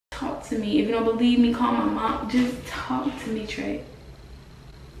to me. If you don't believe me, call my mom. Just talk to me, Trey.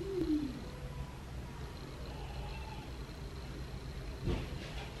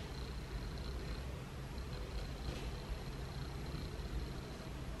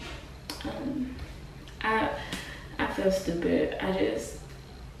 I feel stupid. I just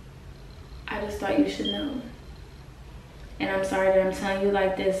thought you should know. And I'm sorry that I'm telling you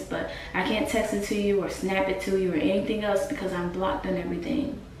like this, but I can't text it to you or snap it to you or anything else because I'm blocked on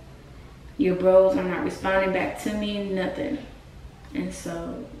everything. Your bros are not responding back to me, nothing. And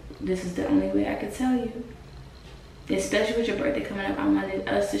so this is the only way I could tell you. Especially with your birthday coming up, I wanted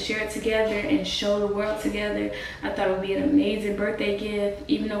us to share it together and show the world together. I thought it would be an amazing birthday gift.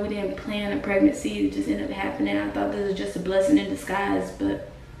 Even though we didn't plan a pregnancy, it just ended up happening. I thought this was just a blessing in disguise, but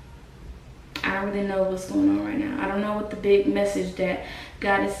I don't really know what's going on right now. I don't know what the big message that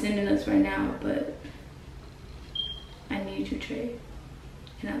God is sending us right now, but I need you, Trey.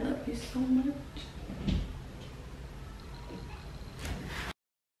 And I love you so much.